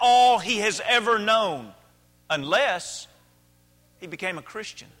he has ever known, unless he became a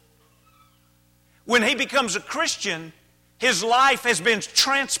Christian. When he becomes a Christian, his life has been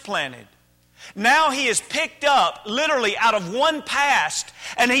transplanted. Now he is picked up literally out of one past,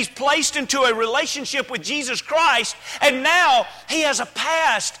 and he's placed into a relationship with Jesus Christ, and now he has a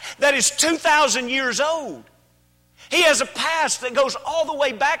past that is 2,000 years old. He has a past that goes all the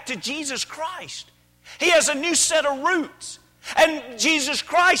way back to Jesus Christ. He has a new set of roots. And Jesus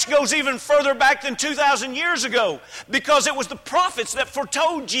Christ goes even further back than 2,000 years ago, because it was the prophets that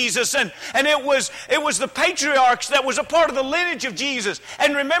foretold Jesus, and it was the patriarchs that was a part of the lineage of Jesus.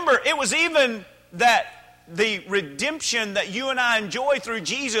 And remember, it was even that the redemption that you and I enjoy through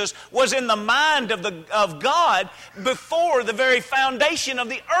Jesus was in the mind of God before the very foundation of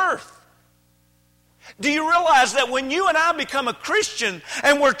the earth. Do you realize that when you and I become a Christian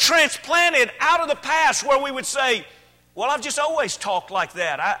and we're transplanted out of the past where we would say, well, I've just always talked like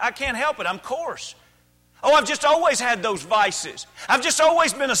that. I can't help it. I'm coarse. Oh, I've just always had those vices. I've just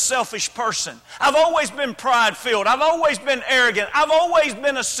always been a selfish person. I've always been pride-filled. I've always been arrogant. I've always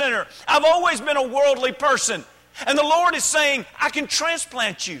been a sinner. I've always been a worldly person. And the Lord is saying, I can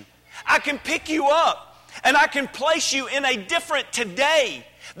transplant you. I can pick you up. And I can place you in a different today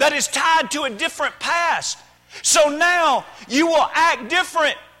that is tied to a different past. So now you will act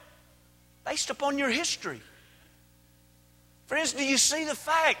different based upon your history. Friends, do you see the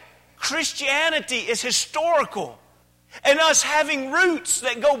fact? Christianity is historical. And us having roots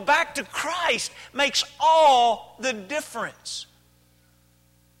that go back to Christ makes all the difference.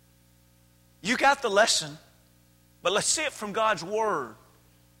 You got the lesson, but let's see it from God's Word.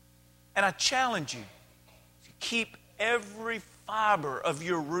 And I challenge you to keep every fiber of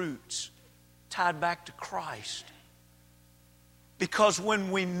your roots tied back to Christ. Because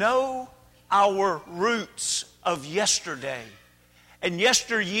when we know our roots of yesterday, and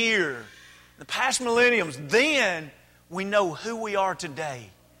yesteryear, the past millenniums, then we know who we are today.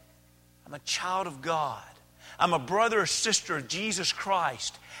 I'm a child of God. I'm a brother or sister of Jesus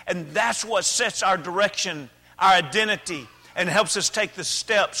Christ. And that's what sets our direction, our identity, and helps us take the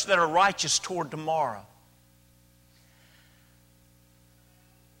steps that are righteous toward tomorrow.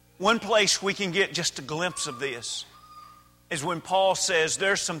 One place we can get just a glimpse of this is when Paul says,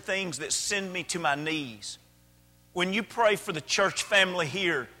 there's some things that send me to my knees. When you pray for the church family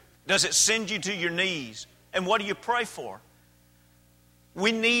here, does it send you to your knees? And what do you pray for?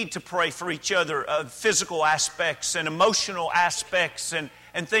 We need to pray for each other, physical aspects and emotional aspects and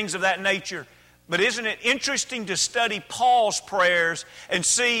things of that nature. But isn't it interesting to study Paul's prayers and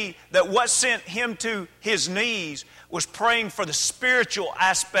see that what sent him to his knees was praying for the spiritual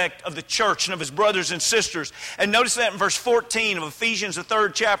aspect of the church and of his brothers and sisters. And notice that in verse 14 of Ephesians, the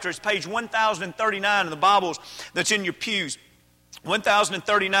 3rd chapter. It's page 1039 in the Bibles that's in your pews.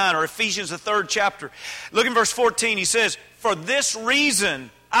 1039, or Ephesians, the 3rd chapter. Look in verse 14. He says, for this reason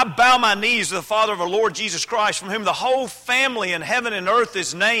I bow my knees to the Father of our Lord Jesus Christ, from whom the whole family in heaven and earth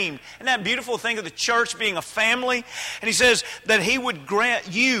is named. Isn't that beautiful thing of the church being a family? And he says that he would grant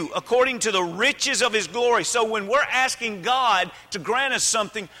you according to the riches of his glory. So when we're asking God to grant us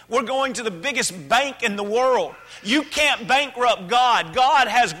something, we're going to the biggest bank in the world. You can't bankrupt God. God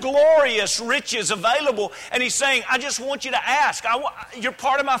has glorious riches available. And he's saying, I just want you to ask. You're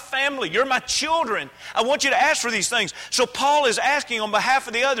part of my family. You're my children. I want you to ask for these things. So Paul is asking on behalf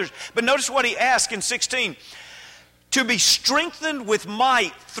of the others. But notice what he asks in 16. To be strengthened with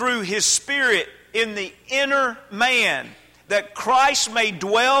might through his Spirit in the inner man, that Christ may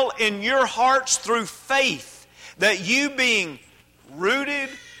dwell in your hearts through faith, that you being rooted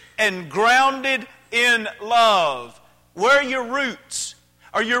and grounded in love. Where are your roots?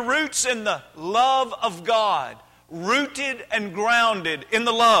 Are your roots in the love of God? Rooted and grounded in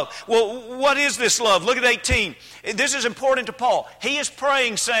the love. Well, what is this love? Look at 18. This is important to Paul. He is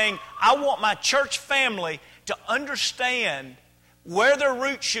praying, saying, I want my church family to understand where their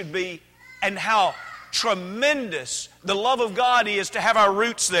roots should be and how tremendous the love of God is to have our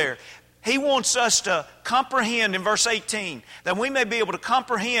roots there. He wants us to comprehend in verse 18, that we may be able to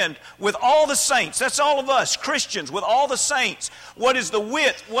comprehend with all the saints, that's all of us, Christians, with all the saints, what is the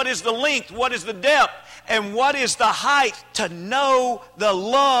width, what is the length, what is the depth, and what is the height, to know the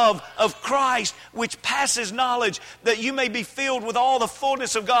love of Christ, which passes knowledge, that you may be filled with all the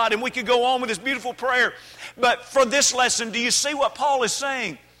fullness of God. And we could go on with this beautiful prayer. But for this lesson, do you see what Paul is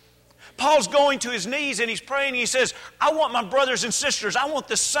saying? Paul's going to his knees and he's praying and he says, I want my brothers and sisters, I want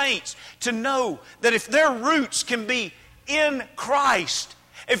the saints to know that if their roots can be in Christ,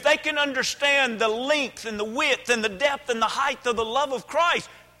 if they can understand the length and the width and the depth and the height of the love of Christ,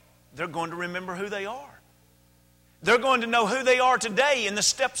 they're going to remember who they are. They're going to know who they are today and the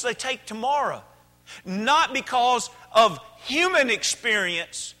steps they take tomorrow. Not because of human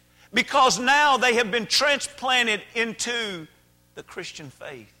experience, because now they have been transplanted into the Christian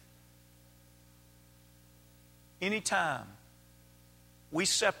faith. Anytime we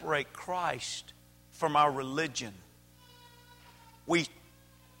separate Christ from our religion, we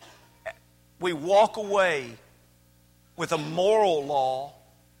walk away with a moral law,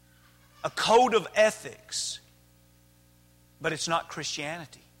 a code of ethics, but it's not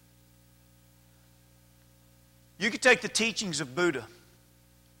Christianity. You could take the teachings of Buddha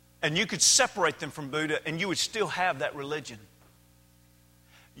and you could separate them from Buddha and you would still have that religion.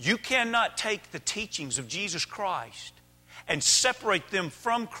 You cannot take the teachings of Jesus Christ and separate them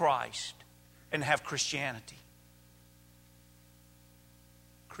from Christ and have Christianity.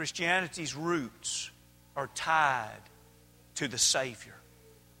 Christianity's roots are tied to the Savior.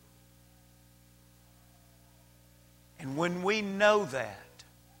 And when we know that,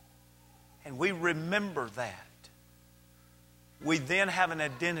 and we remember that, we then have an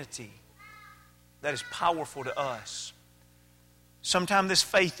identity that is powerful to us. Sometimes this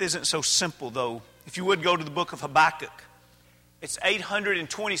faith isn't so simple, though. If you would go to the book of Habakkuk. It's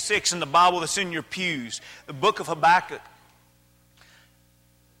 826 in the Bible that's in your pews. The book of Habakkuk.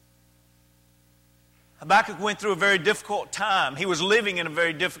 Habakkuk went through a very difficult time. He was living in a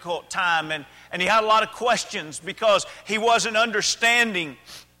very difficult time, and he had a lot of questions because he wasn't understanding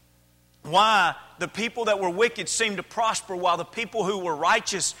why the people that were wicked seemed to prosper while the people who were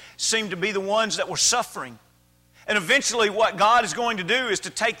righteous seemed to be the ones that were suffering. And eventually what God is going to do is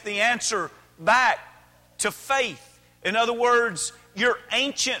to take the answer back to faith. In other words, your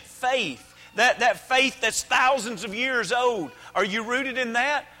ancient faith. That faith that's thousands of years old. Are you rooted in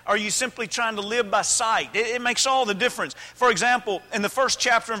that? Or are you simply trying to live by sight? It makes all the difference. For example, in the first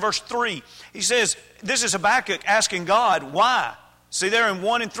chapter in verse 3, he says, this is Habakkuk asking God, why? See there in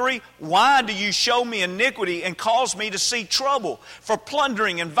 1 and 3, why do you show me iniquity and cause me to see trouble? For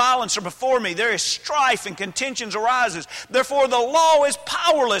plundering and violence are before me. There is strife and contentions arises. Therefore the law is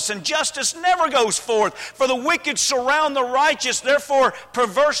powerless and justice never goes forth. For the wicked surround the righteous. Therefore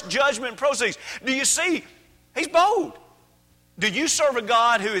perverse judgment proceeds. Do you see? He's bold. Do you serve a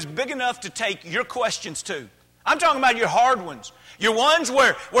God who is big enough to take your questions to? I'm talking about your hard ones. Your ones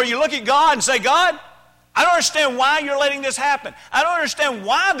where you look at God and say, God, I don't understand why you're letting this happen. I don't understand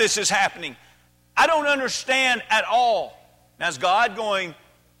why this is happening. I don't understand at all. Now, is God going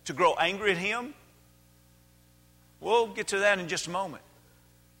to grow angry at him? We'll get to that in just a moment.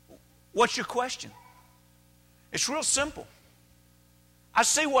 What's your question? It's real simple. I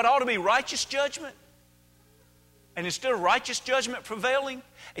see what ought to be righteous judgment, and instead of righteous judgment prevailing,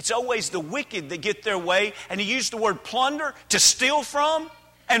 it's always the wicked that get their way, and he used the word plunder, to steal from,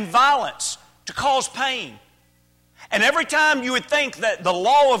 and violence, to cause pain. And every time you would think that the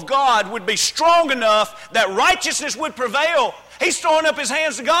law of God would be strong enough that righteousness would prevail, he's throwing up his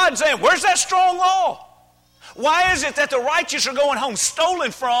hands to God and saying, where's that strong law? Why is it that the righteous are going home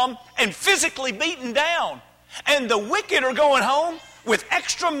stolen from and physically beaten down, and the wicked are going home with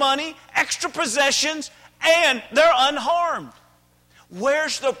extra money, extra possessions, and they're unharmed?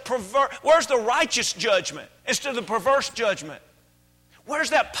 Where's the righteous judgment instead of the perverse judgment?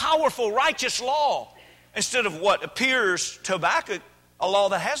 Where's that powerful righteous law instead of what appears to Habakkuk, a law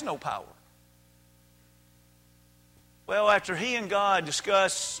that has no power? Well, after he and God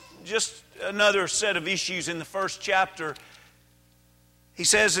discuss just another set of issues in the first chapter, he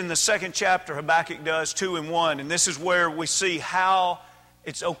says in the second chapter, Habakkuk does, 2 and 1, and this is where we see how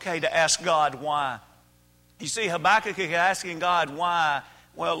it's okay to ask God why. You see, Habakkuk is asking God why.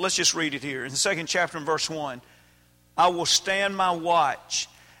 Well, let's just read it here. In the second chapter in verse 1, I will stand my watch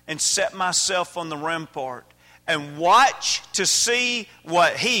and set myself on the rampart and watch to see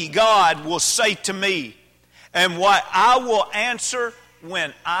what He, God, will say to me and what I will answer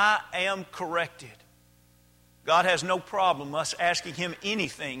when I am corrected. God has no problem us asking Him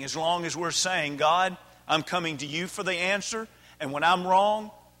anything as long as we're saying, God, I'm coming to You for the answer, and when I'm wrong,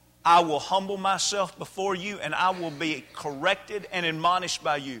 I will humble myself before You and I will be corrected and admonished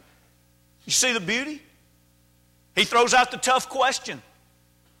by You. You see the beauty? He throws out the tough question.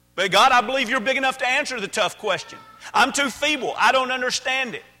 But God, I believe You're big enough to answer the tough question. I'm too feeble. I don't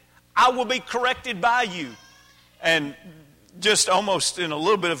understand it. I will be corrected by You. And just almost in a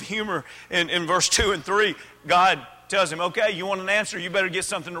little bit of humor in verse 2 and 3, God tells him, okay, you want an answer? You better get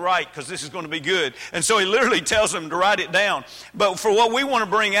something to write because this is going to be good. And so he literally tells him to write it down. But for what we want to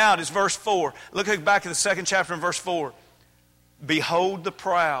bring out is verse 4. Look back at the second chapter in verse 4. Behold the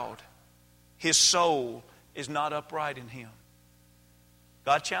proud, his soul is not upright in him.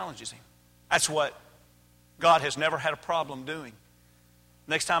 God challenges him. That's what God has never had a problem doing.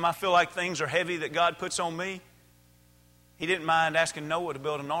 Next time I feel like things are heavy that God puts on me, He didn't mind asking Noah to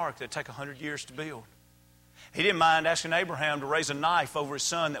build an ark that would take 100 years to build. He didn't mind asking Abraham to raise a knife over his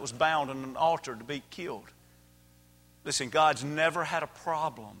son that was bound on an altar to be killed. Listen, God's never had a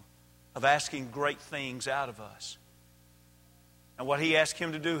problem of asking great things out of us. And what He asked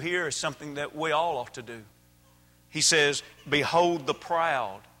him to do here is something that we all ought to do. He says, behold the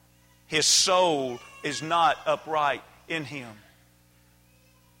proud. His soul is not upright in him.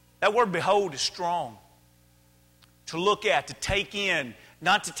 That word behold is strong. To look at, to take in,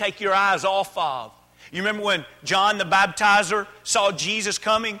 not to take your eyes off of. You remember when John the Baptizer saw Jesus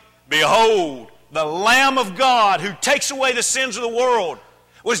coming? Behold, the Lamb of God who takes away the sins of the world.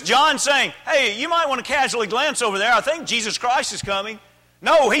 Was John saying, hey, you might want to casually glance over there. I think Jesus Christ is coming.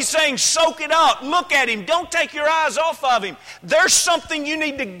 No, he's saying, soak it up. Look at Him. Don't take your eyes off of Him. There's something you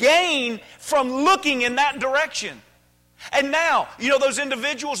need to gain from looking in that direction. And now, you know those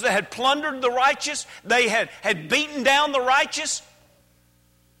individuals that had plundered the righteous? They had beaten down the righteous?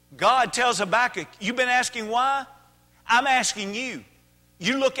 God tells Habakkuk, you've been asking why? I'm asking you.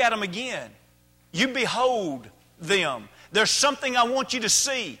 You look at them again. You behold them. There's something I want you to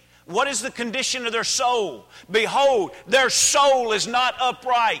see. What is the condition of their soul? Behold, their soul is not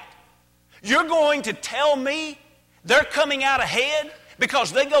upright. You're going to tell me they're coming out ahead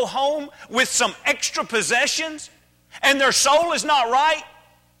because they go home with some extra possessions and their soul is not right?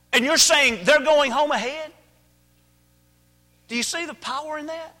 And you're saying they're going home ahead? Do you see the power in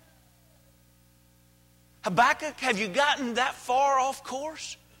that? Habakkuk, have you gotten that far off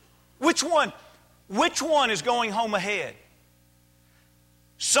course? Which one? Which one is going home ahead?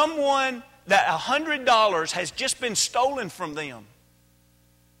 Someone that $100 has just been stolen from them.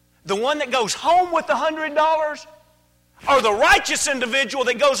 The one that goes home with the $100, or the righteous individual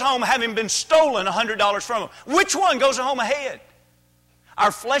that goes home having been stolen $100 from him? Which one goes home ahead?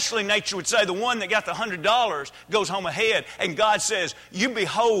 Our fleshly nature would say the one that got the $100 goes home ahead, and God says, you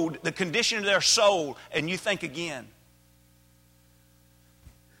behold the condition of their soul, and you think again.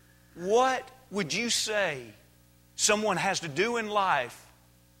 What would you say someone has to do in life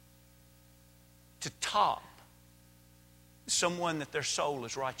to top someone that their soul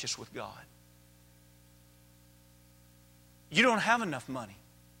is righteous with God? You don't have enough money.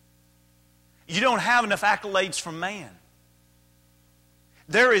 You don't have enough accolades from man.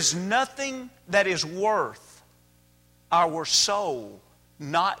 There is nothing that is worth our soul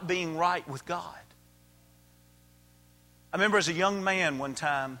not being right with God. I remember as a young man one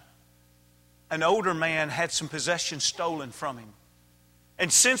time, an older man had some possessions stolen from him.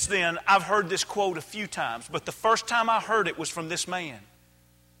 And since then, I've heard this quote a few times, but the first time I heard it was from this man.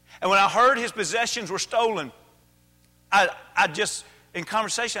 And when I heard his possessions were stolen, I just, in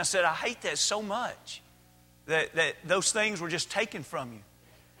conversation, I said, I hate that so much, that those things were just taken from you.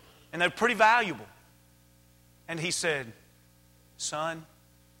 And they're pretty valuable. And he said, son,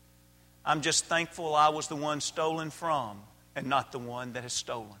 I'm just thankful I was the one stolen from and not the one that has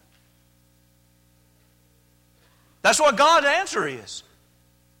stolen. That's what God's answer is.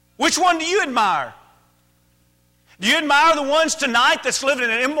 Which one do you admire? Do you admire the ones tonight that's living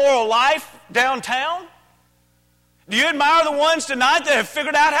an immoral life downtown? Do you admire the ones tonight that have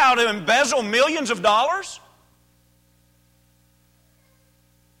figured out how to embezzle millions of dollars?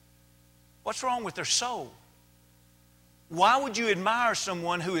 What's wrong with their soul? Why would you admire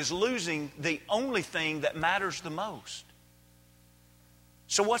someone who is losing the only thing that matters the most?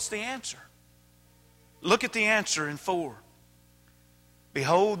 So what's the answer? Look at the answer in 4.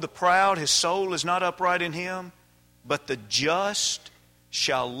 Behold, the proud, his soul is not upright in him, but the just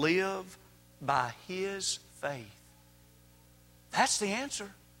shall live by his faith. That's the answer.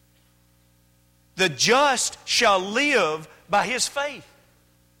 The just shall live by his faith.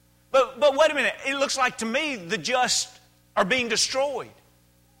 But wait a minute. It looks like to me the just are being destroyed.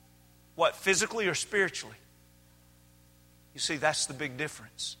 What, physically or spiritually? You see, that's the big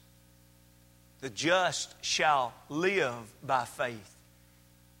difference. The just shall live by faith.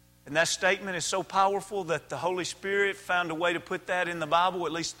 And that statement is so powerful that the Holy Spirit found a way to put that in the Bible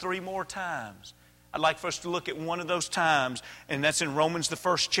at least 3 more times. I'd like for us to look at one of those times, and that's in Romans, the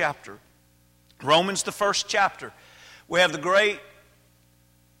 1st chapter. Romans, the 1st chapter. We have the great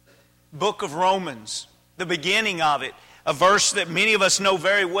book of Romans, the beginning of it, a verse that many of us know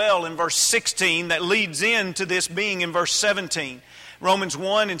very well in verse 16 that leads into this being in verse 17. Romans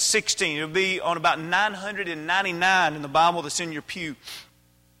 1 and 16. It'll be on about 999 in the Bible that's in your pew.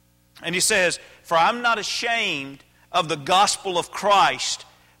 And he says, for I'm not ashamed of the gospel of Christ,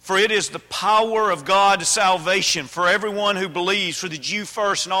 For it is the power of God to salvation for everyone who believes, for the Jew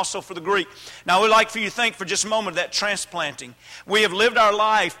first and also for the Greek. Now, I would like for you to think for just a moment of that transplanting. We have lived our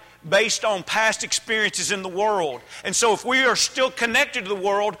life based on past experiences in the world. And so if we are still connected to the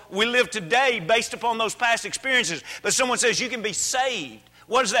world, we live today based upon those past experiences. But someone says you can be saved.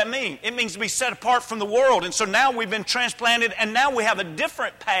 What does that mean? It means to be set apart from the world. And so now we've been transplanted, and now we have a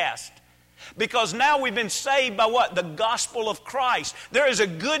different past. Because now we've been saved by what? The gospel of Christ. There is a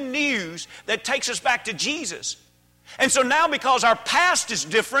good news that takes us back to Jesus. And so now because our past is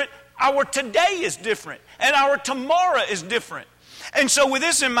different, our today is different. And our tomorrow is different. And so with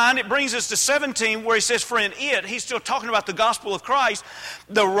this in mind, it brings us to 17 where he says, for in it, he's still talking about the gospel of Christ,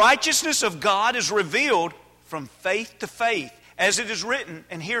 the righteousness of God is revealed from faith to faith. As it is written,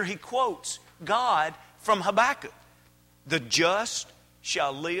 and here he quotes God from Habakkuk, the just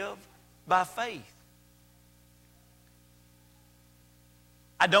shall live by faith.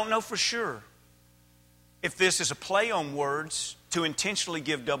 I don't know for sure if this is a play on words to intentionally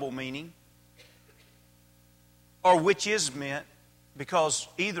give double meaning, or which is meant, because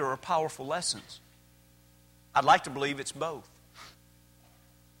either are powerful lessons. I'd like to believe it's both.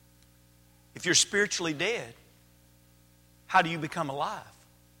 If you're spiritually dead, how do you become alive?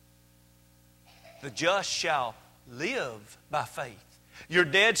 The just shall live by faith. You're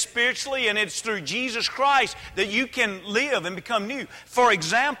dead spiritually, and it's through Jesus Christ that you can live and become new. For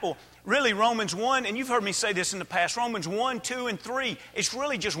example, really Romans 1, and you've heard me say this in the past, Romans 1, 2, and 3, it's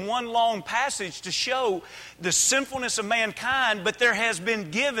really just one long passage to show the sinfulness of mankind, but there has been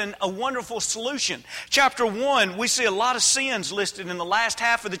given a wonderful solution. Chapter 1, we see a lot of sins listed in the last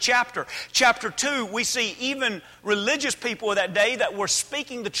half of the chapter. Chapter 2, we see even religious people of that day that were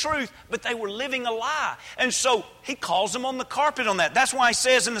speaking the truth, but they were living a lie. And so he calls them on the carpet on that. That's why he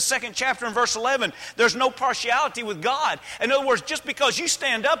says in the second chapter in verse 11, there's no partiality with God. In other words, just because you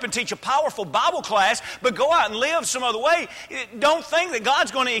stand up and teach a powerful Bible class, but go out and live some other way, don't think that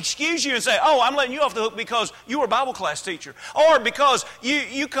God's going to excuse you and say, oh, I'm letting you off the hook because you were a Bible class teacher, or because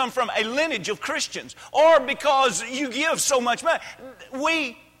you come from a lineage of Christians, or because you give so much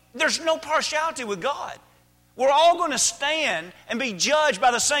money. There's no partiality with God. We're all going to stand and be judged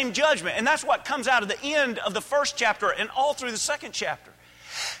by the same judgment. And that's what comes out of the end of the first chapter and all through the second chapter.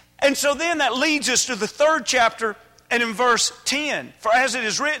 And so then that leads us to the third chapter, and in verse 10, for as it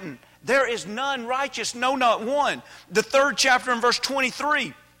is written, there is none righteous, no, not one. The third chapter in verse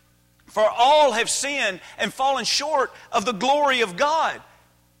 23, for all have sinned and fallen short of the glory of God.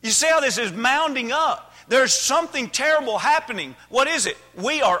 You see how this is mounding up. There's something terrible happening. What is it?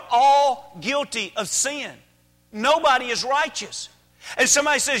 We are all guilty of sin. Nobody is righteous. And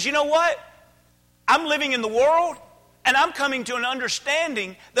somebody says, you know what? I'm living in the world, and I'm coming to an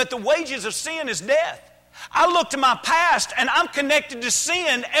understanding that the wages of sin is death. I look to my past, and I'm connected to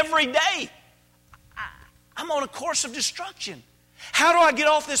sin every day. I'm on a course of destruction. How do I get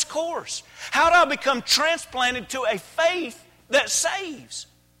off this course? How do I become transplanted to a faith that saves?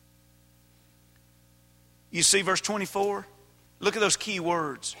 You see verse 24? Look at those key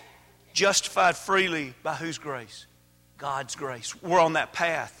words. Justified freely by whose grace? God's grace. We're on that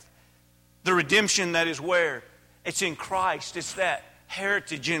path. The redemption that is where? It's in Christ. It's that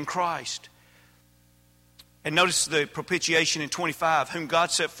heritage in Christ. And notice the propitiation in 25, whom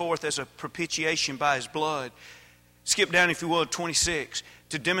God set forth as a propitiation by His blood. Skip down, if you will, to 26.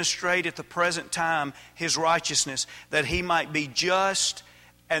 To demonstrate at the present time His righteousness, that He might be just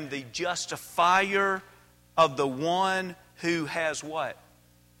and the justifier of the one who has what?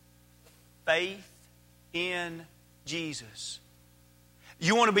 Faith in Jesus.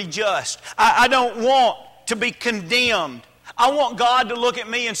 You want to be just. I don't want to be condemned. I want God to look at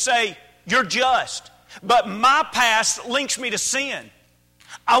me and say, you're just. But my past links me to sin.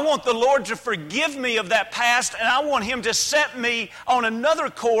 I want the Lord to forgive me of that past, and I want Him to set me on another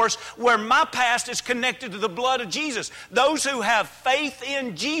course where my past is connected to the blood of Jesus. Those who have faith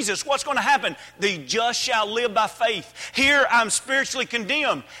in Jesus, what's going to happen? The just shall live by faith. Here I'm spiritually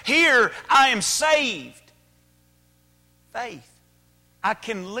condemned. Here I am saved. Faith. I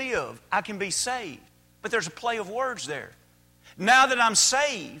can live. I can be saved. But there's a play of words there. Now that I'm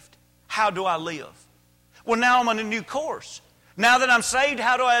saved, how do I live? Well, now I'm on a new course. Now that I'm saved,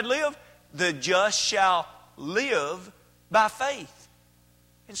 how do I live? The just shall live by faith.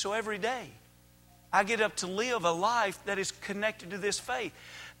 And so every day, I get up to live a life that is connected to this faith.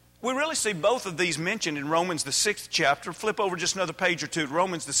 We really see both of these mentioned in Romans, the 6th chapter. Flip over just another page or two to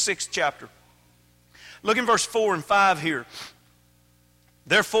Romans, the 6th chapter. Look in verse 4 and 5 here.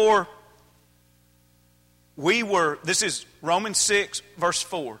 Therefore, this is Romans 6, verse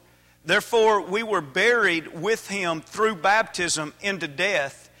 4. Therefore, we were buried with Him through baptism into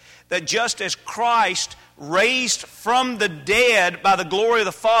death, that just as Christ raised from the dead by the glory of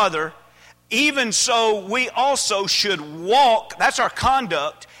the Father, even so we also should walk, that's our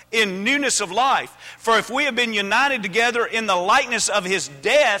conduct, in newness of life. For if we have been united together in the likeness of His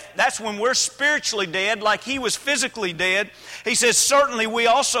death, that's when we're spiritually dead, like He was physically dead. He says, certainly we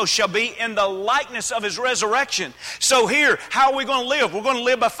also shall be in the likeness of His resurrection. So here, how are we going to live? We're going to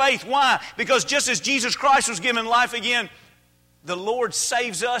live by faith. Why? Because just as Jesus Christ was given life again, the Lord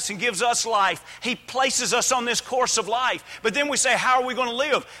saves us and gives us life. He places us on this course of life. But then we say, how are we going to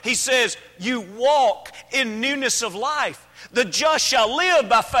live? He says, you walk in newness of life. The just shall live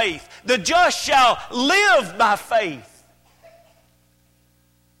by faith. The just shall live by faith.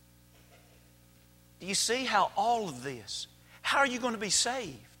 Do you see how all of this, how are you going to be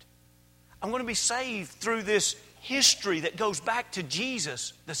saved? I'm going to be saved through this history that goes back to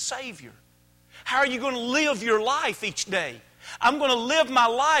Jesus, the Savior. How are you going to live your life each day? I'm going to live my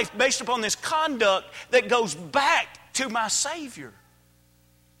life based upon this conduct that goes back to my Savior.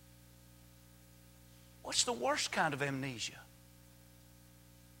 What's the worst kind of amnesia?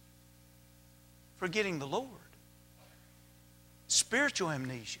 Forgetting the Lord. Spiritual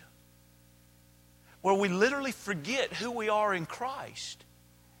amnesia. Where we literally forget who we are in Christ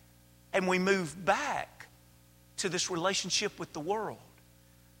and we move back to this relationship with the world.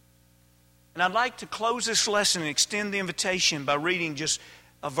 And I'd like to close this lesson and extend the invitation by reading just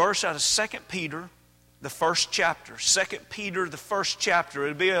a verse out of 2 Peter, the first chapter. 2 Peter, the first chapter.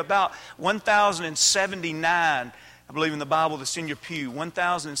 It'll be about 1079, I believe, in the Bible that's in your pew.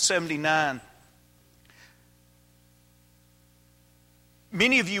 1079.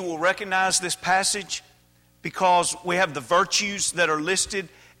 Many of you will recognize this passage because we have the virtues that are listed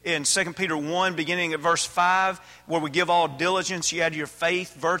in 2 Peter 1, beginning at verse 5, where we give all diligence. You add your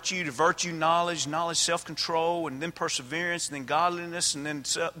faith, virtue, to virtue, knowledge, self-control, and then perseverance, and then godliness, and then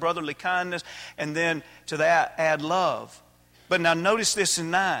brotherly kindness, and then to that add love. But now notice this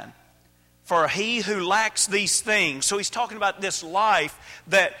in 9. For he who lacks these things, so he's talking about this life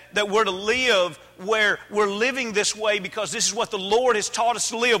that we're to live where we're living this way because this is what the Lord has taught us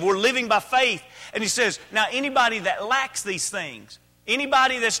to live. We're living by faith. And he says, now anybody that lacks these things,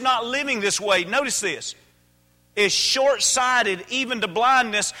 anybody that's not living this way, notice this, is short-sighted even to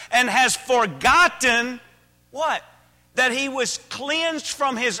blindness and has forgotten what? That he was cleansed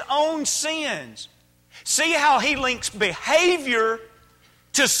from his own sins. See how he links behavior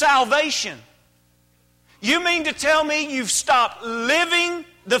to salvation. You mean to tell me you've stopped living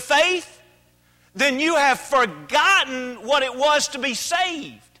the faith? Then you have forgotten what it was to be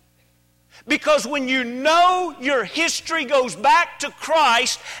saved. Because when you know your history goes back to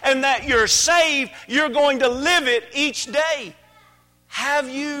Christ and that you're saved, you're going to live it each day. Have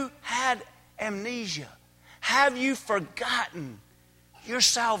you had amnesia? Have you forgotten your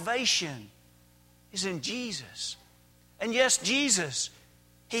salvation is in Jesus? And yes, Jesus,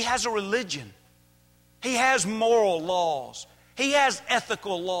 He has a religion. He has moral laws. He has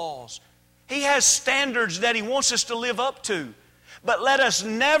ethical laws. He has standards that He wants us to live up to. But let us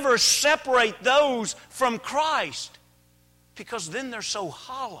never separate those from Christ, because then they're so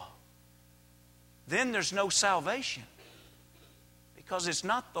hollow. Then there's no salvation. Because it's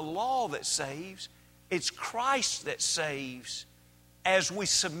not the law that saves, it's Christ that saves as we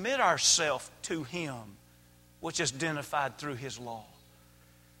submit ourselves to Him, which is identified through His law.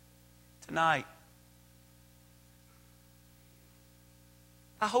 Tonight,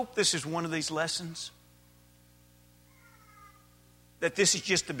 I hope this is one of these lessons that this is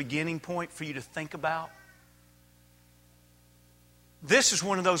just the beginning point for you to think about. This is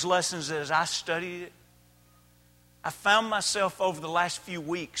one of those lessons that as I studied it, I found myself over the last few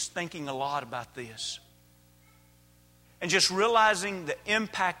weeks thinking a lot about this. And just realizing the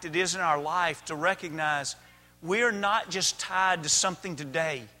impact it is in our life to recognize we're not just tied to something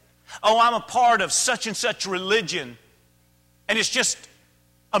today. Oh, I'm a part of such and such religion, and it's just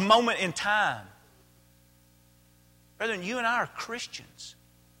a moment in time. Brethren, you and I are Christians.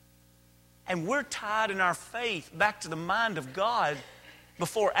 And we're tied in our faith back to the mind of God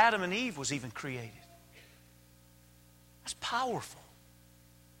before Adam and Eve was even created. That's powerful.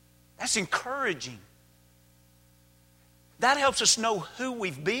 That's encouraging. That helps us know who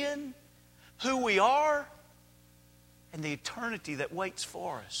we've been, who we are, and the eternity that waits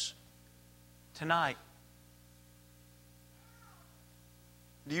for us. Tonight,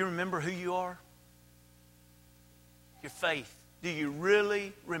 do you remember who you are? Your faith. Do you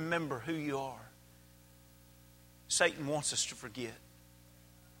really remember who you are? Satan wants us to forget.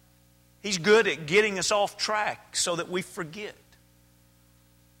 He's good at getting us off track so that we forget.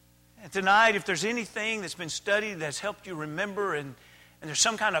 And tonight, if there's anything that's been studied that's helped you remember and and there's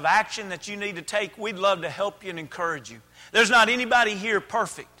some kind of action that you need to take, we'd love to help you and encourage you. There's not anybody here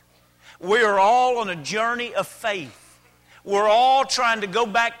perfect. We're all on a journey of faith. We're all trying to go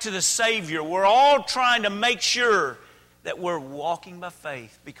back to the Savior. We're all trying to make sure that we're walking by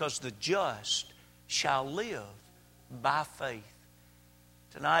faith, because the just shall live by faith.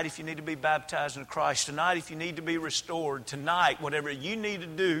 Tonight, if you need to be baptized in Christ, tonight, if you need to be restored, tonight, whatever you need to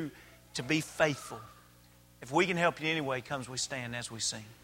do to be faithful. If we can help you in any way, come as we stand as we sing.